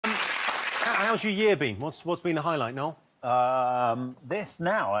How's your year been? What's been the highlight, Noel? This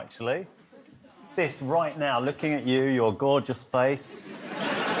now, actually. This right now, looking at you, your gorgeous face.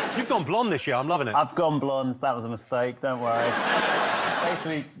 You've gone blonde this year, I'm loving it. I've gone blonde, that was a mistake, don't worry.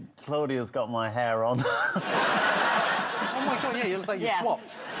 Basically, Claudia's got my hair on. Oh, my God, yeah, it looks like you've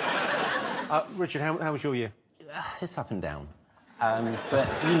swapped. Richard, how was your year? It's up and down. But,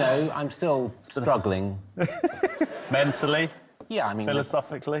 you know, I'm still struggling. Mentally? Yeah, I mean...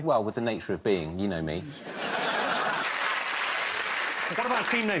 Philosophically? Well, with the nature of being, you know me. What about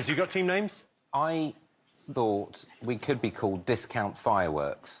team names? You got team names? I thought we could be called Discount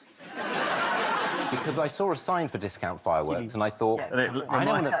Fireworks. Because I saw a sign for Discount Fireworks and I thought,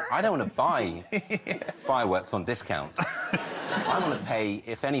 I don't want to buy fireworks on discount. I want to pay,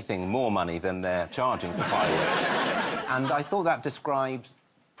 if anything, more money than they're charging for fireworks. And I thought that described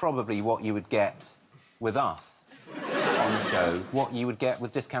probably what you would get with us on the show, what you would get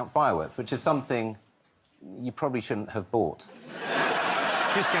with Discount Fireworks, which is something you probably shouldn't have bought.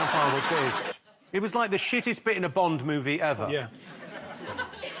 Discount Fireworks it is. It was like the shittest bit in a Bond movie ever. Yeah.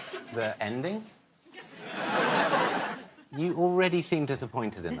 The ending? You already seem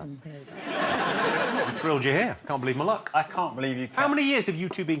disappointed in us. I'm thrilled you're here. Can't believe my luck. I can't believe you... How many years have you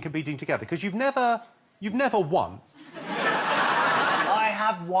two been competing together? Because you've never won. I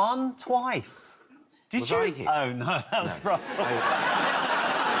have won twice. Did you? I here? Oh, no, that was Russell.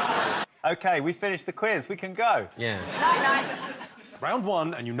 OK, we finished the quiz. We can go. Yeah. Night. Round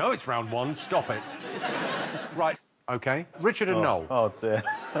one, and you know it's round one. Stop it. Right, OK. Richard and Noel. Oh, dear.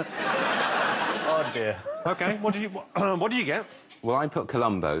 Oh, dear. OK, what did you get? Well, I put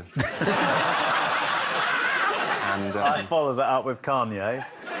Columbo. And... I followed that up with Kanye.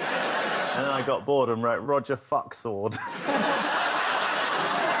 And then I got bored and wrote Roger Fucksword.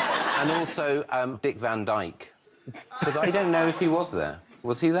 And also Dick Van Dyke. Because I don't know if he was there.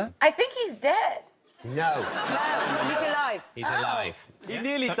 Was he there? I think he's dead. No. No, he's alive. He's alive. He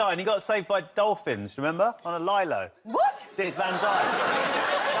nearly died and he got saved by dolphins, remember? On a lilo. What? Dick Van Dyke.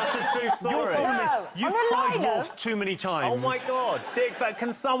 That's a true story. Your problem is you've On a cried lilo? wolf too many times. Oh, my God.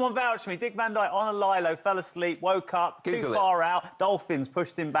 Can someone vouch for me? Dick Van Dyke on a lilo, fell asleep, woke up, Google too it. far out, dolphins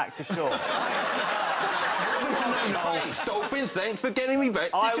pushed him back to shore. Thanks, dolphins, thanks for getting me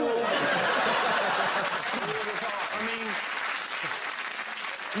back. I will...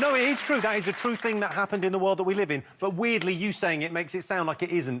 No, it is true. That is a true thing that happened in the world that we live in. But weirdly, you saying it makes it sound like it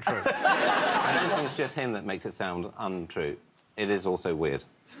isn't true. I don't think it's just him that makes it sound untrue. It is also weird.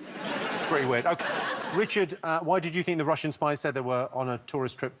 It's pretty weird. OK. Richard, why did you think the Russian spies said they were on a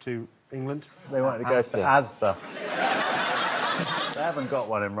tourist trip to England? They wanted to go to Asda. They haven't got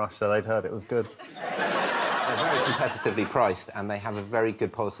one in Russia. They'd heard it was good. They're very competitively priced, and they have a very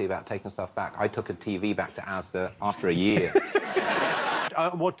good policy about taking stuff back. I took a TV back to Asda after a year.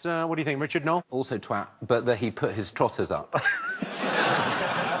 What do you think, Richard? Noel? Also twat, but that he put his trotters up.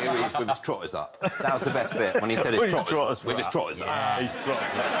 Here he is with his trotters up. That was the best bit, when he said his trotters. With his trotters up. Yeah, he's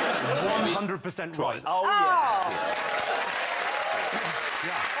trotters up. 100% right. Oh,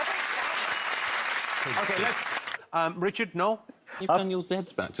 yeah. OK, let's... Richard, Noel? You've done your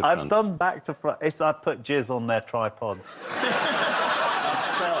Zeds back to front. I've done back to front. I put jizz on their tripods. I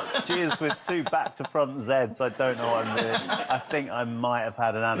spelled jizz with two back-to-front Zs. I don't know what I'm doing. I think I might have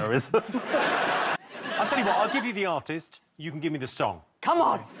had an aneurysm. I'll tell you what, I'll give you the artist, you can give me the song. Come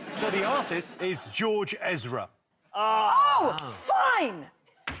on. So the artist is George Ezra. Oh, fine.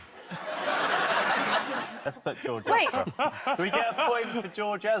 Let's put George Wait. Ezra. Do we get a point for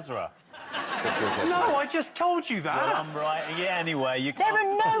George Ezra? No, I just told you that. Well, I'm right. Yeah, anyway, you can't There are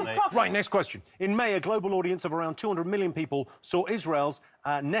stop no me. Right, next question. In May, a global audience of around 200 million people saw Israel's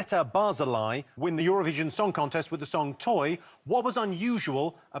Netta Barzilai win the Eurovision Song Contest with the song Toy. What was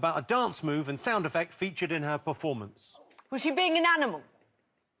unusual about a dance move and sound effect featured in her performance? Was she being an animal?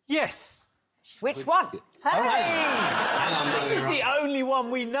 Yes. Which one? Hey! This is the only one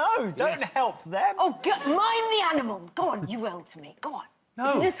we know. Don't help them. Oh, mime the animal. Go on, you will to me. Go on.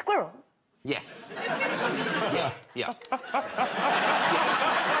 No. Is it a squirrel? Yes. Yeah.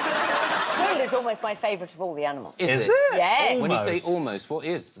 Squirrel is almost my favourite of all the animals. Is it? Yes. When you say almost, what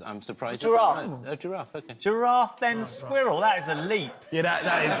is? I'm surprised. Giraffe. A giraffe, OK. Giraffe, then squirrel. That is a leap. Yeah,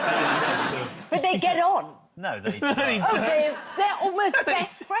 that is... But they get on. No, they don't. Oh, they're almost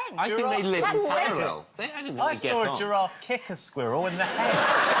best friends. I think they live That's parallel. famous. I didn't I they get saw a on. giraffe kick a squirrel in the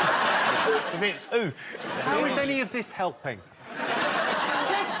head. With its hoof. How is any of this helping?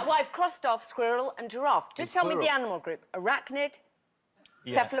 Well, I've crossed off squirrel and giraffe. Just tell me the animal group. Arachnid,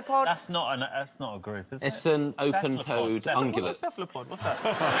 cephalopod. That's not a group, is it? It's an open-toed ungulate. What's a cephalopod? What's that?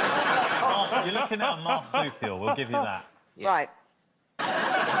 You're looking at a marsupial. We'll give you that. Right.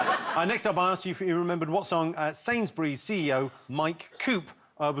 Next up, I asked you if you remembered what song Sainsbury's CEO Mike Coop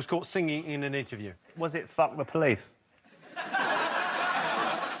was caught singing in an interview. Was it Fuck the Police?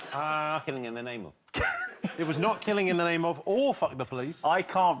 Killing in the name of. It was not Killing in the Name of or Fuck the Police. I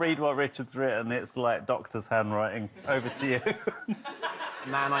can't read what Richard's written. It's like doctor's handwriting. Over to you.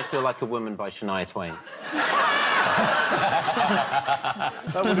 Man, I Feel Like a Woman by Shania Twain.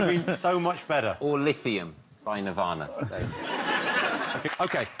 That would have been so much better. Or Lithium by Nirvana.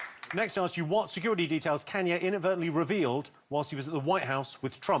 OK, next I asked you what security details Kanye inadvertently revealed whilst he was at the White House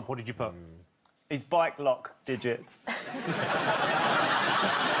with Trump. What did you put? His bike lock digits.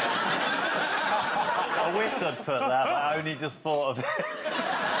 I wish I'd put that, but I only just thought of it.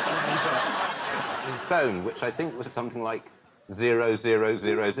 His phone, which I think was something like 0000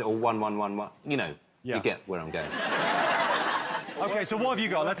 or 1111. You know, Yeah. you get where I'm going. OK, so what have you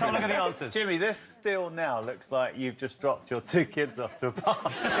got? Let's have a look at the answers. Jimmy, this still now looks like you've just dropped your 2 kids off to a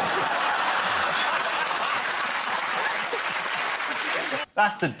party.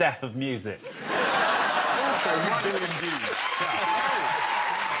 That's the death of music.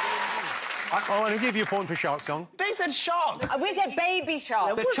 I want to give you a point for Shark Song. They said shark. We said baby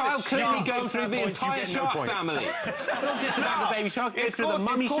shark. The child clearly goes through the points, you entire get no shark points. family. Not just about the baby shark, it goes through the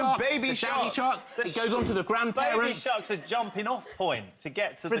mummy shark, baby the daddy shark. shark, it goes on to the Baby grandparents. shark's a jumping off point to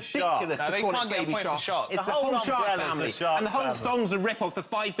get to the shark. Ridiculous No, to they call can't it get a baby point for shark. shark. It's The the whole whole shark umbrella's a family. shark And the whole family. song's a rip-off of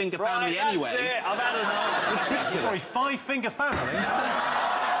Five Finger Family Right, anyway. that's it. I've had enough. Sorry, Five Finger Family?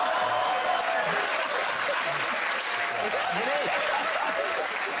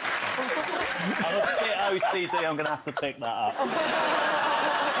 I'm a bit OCD, I'm going to have to pick that up.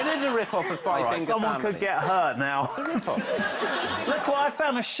 It is a rip-off of Five Right, Finger someone Family. could get hurt now. Look what I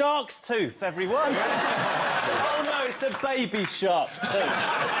found, a shark's tooth, everyone. Oh, no, it's a baby shark's tooth.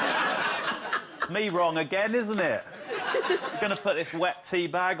 Me wrong again, isn't it? Gonna put this wet tea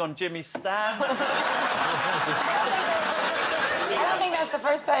bag on Jimmy's stand. I don't think that's the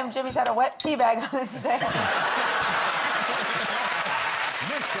first time Jimmy's had a wet tea bag on his stand.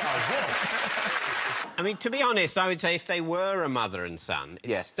 I mean, to be honest, I would say if they were a mother and son,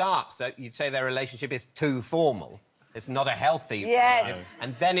 it starts that you'd say their relationship is too formal. It's not a healthy Yes. relationship.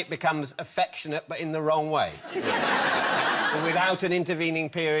 And then it becomes affectionate, but in the wrong way. Without an intervening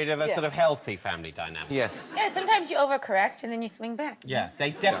period of a sort of healthy family dynamic. Yes. Yeah, sometimes you overcorrect and then you swing back. Yeah,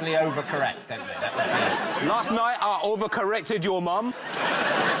 they definitely overcorrect, don't they? That would Last night, I overcorrected your mum.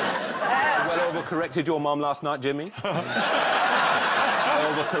 Well overcorrected your mum last night, Jimmy.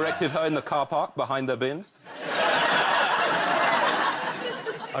 I overcorrected her in the car park behind the bins.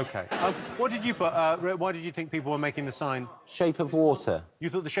 OK. What did you put? Why did you think people were making the sign? Shape of Water. You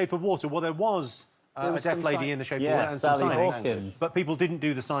thought The Shape of Water? Well, there was a was deaf some lady sign. in The Shape of Yeah, Water and some Sally signing. Hawkins. But people didn't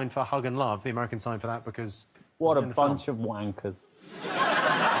do the sign for Hug and Love, the American sign for that, because... What a it was in the film. bunch of wankers.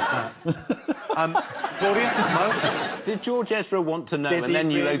 Claudia? No? Did George Ezra want to know Did and he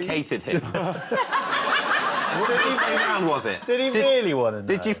then you really? located him? What round was it? Did he really want to know?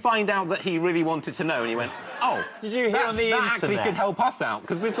 Did you find out that he really wanted to know and he went, oh, Did you hear on the that actually internet? could help us out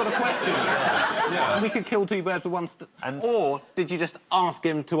because we've got a question. Yeah. We could kill two birds with one stone. Or did you just ask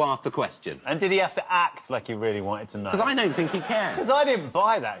him to ask the question? And did he have to act like he really wanted to know? Because I don't think he cares. Because I didn't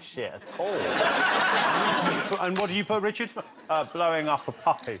buy that shit at all. And what did you put, Richard? Blowing up a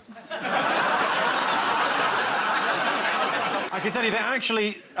puppy. I can tell you they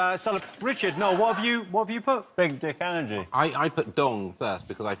actually celebrate... Richard, no, what have you put? Big dick energy. I put dong first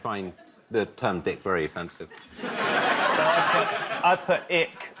because I find the term dick very offensive. So I put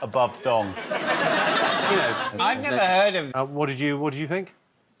ick above dong. You know, I've never heard of... What did you think?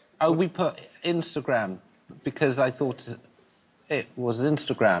 Oh, we put Instagram because I thought it was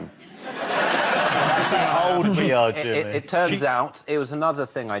Instagram. How old we are, Jimmy. It turns out it was another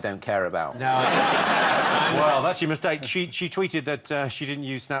thing I don't care about. No. Well, that's your mistake. She tweeted that she didn't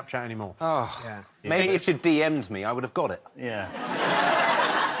use Snapchat anymore. Oh, Yeah. maybe if she'd DM'd me, I would have got it. Yeah.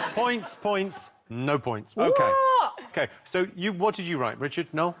 Points, no points. OK. What? OK, so what did you write, Richard?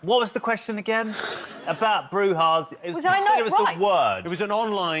 No? What was the question again? About brouhahas. Was you I said not it was right? the word. It was an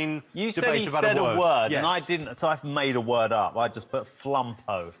online You said debate he about said a word. Yes. and I didn't, so I've made a word up. I just put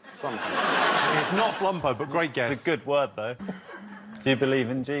flumpo. It's not flumpo, but great guess. It's a good word, though. Do you believe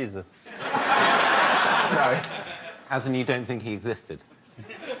in Jesus? No. As in you don't think he existed?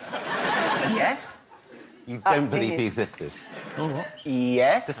 Yes? You don't believe he existed?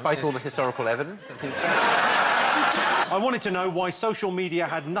 Yes. Despite all the historical evidence? I wanted to know why social media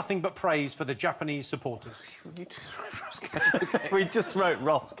had nothing but praise for the Japanese supporters. We just wrote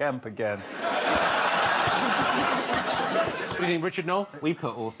Ross Kemp again. What do you think, Richard? No? We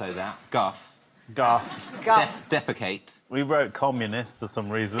put also that, guff. Guff. Guff. Defecate. We wrote communist for some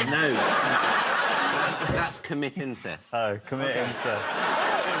reason. No. That's commit incest. Oh, commit incest.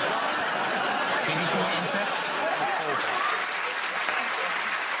 Can you commit incest?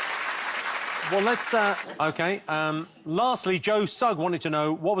 Well, let's... OK. Lastly, Joe Sugg wanted to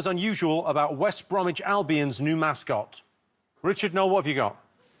know what was unusual about West Bromwich Albion's new mascot. Richard, Noel, what have you got?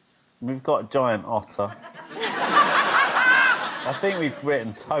 We've got a giant otter. I think we've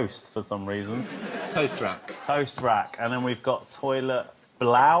written toast for some reason. Toast rack. Toast rack. And then we've got toilet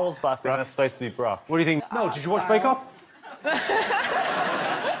blouse, but I think that's supposed to be brush. What do you think? No, did you watch Bake Off? This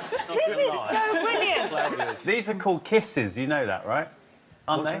is so brilliant. These are called kisses, you know that, right?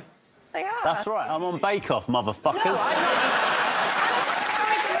 Aren't they? They are. That's right, I'm on Bake Off, motherfuckers.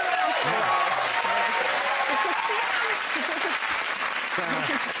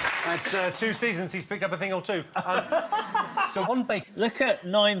 That's 2 seasons. He's picked up a thing or two. So on Bake... Look at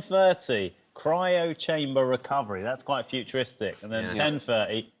 9:30, cryo chamber recovery. That's quite futuristic. And then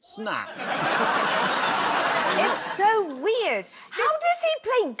 10:30, snack. It's so weird. How does he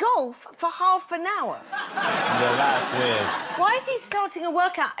play golf for half an hour? Yeah, that's weird. Why is he starting a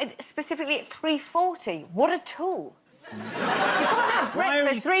workout specifically at 3:40? What a tool. You can't have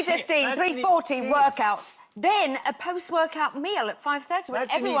breakfast, 3:15, 3:40 workout, then a post-workout meal at 5:30 when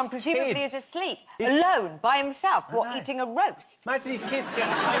Imagine everyone his presumably kids. is asleep, alone, by himself, eating a roast. Imagine these kids get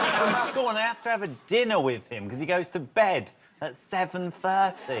home from school and they have to have a dinner with him because he goes to bed at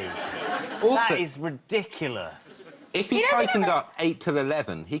 7:30. That is ridiculous. If he tightened up 8 till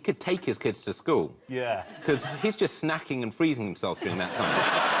 11, he could take his kids to school. Yeah. Because he's just snacking and freezing himself during that time.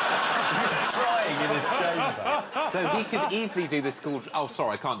 Crying in his chamber. So he could easily do the school... Oh,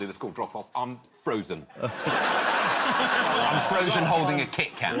 sorry, I can't do the school drop-off. I'm frozen. I'm frozen holding a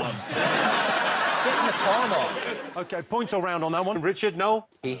Kit Kat. Get in the car, Mark. OK, points all round on that one. Richard, Noel?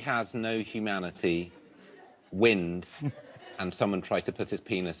 He has no humanity, wind, and someone tried to put his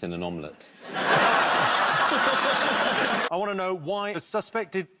penis in an omelette. I want to know why the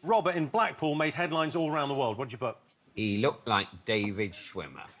suspected robber in Blackpool made headlines all around the world. What did you put? He looked like David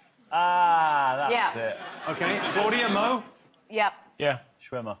Schwimmer. Ah, that's it. OK, Claudia, Mo? Yep. Yeah,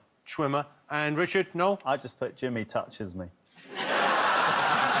 Schwimmer. Schwimmer. And Richard, Noel? I just put Jimmy touches me.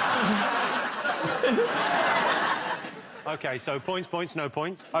 OK, so points, no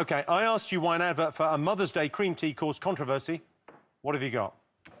points. OK, I asked you why an advert for a Mother's Day cream tea caused controversy. What have you got?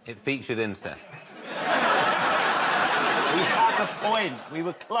 It featured incest. We had a point. We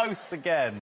were close again.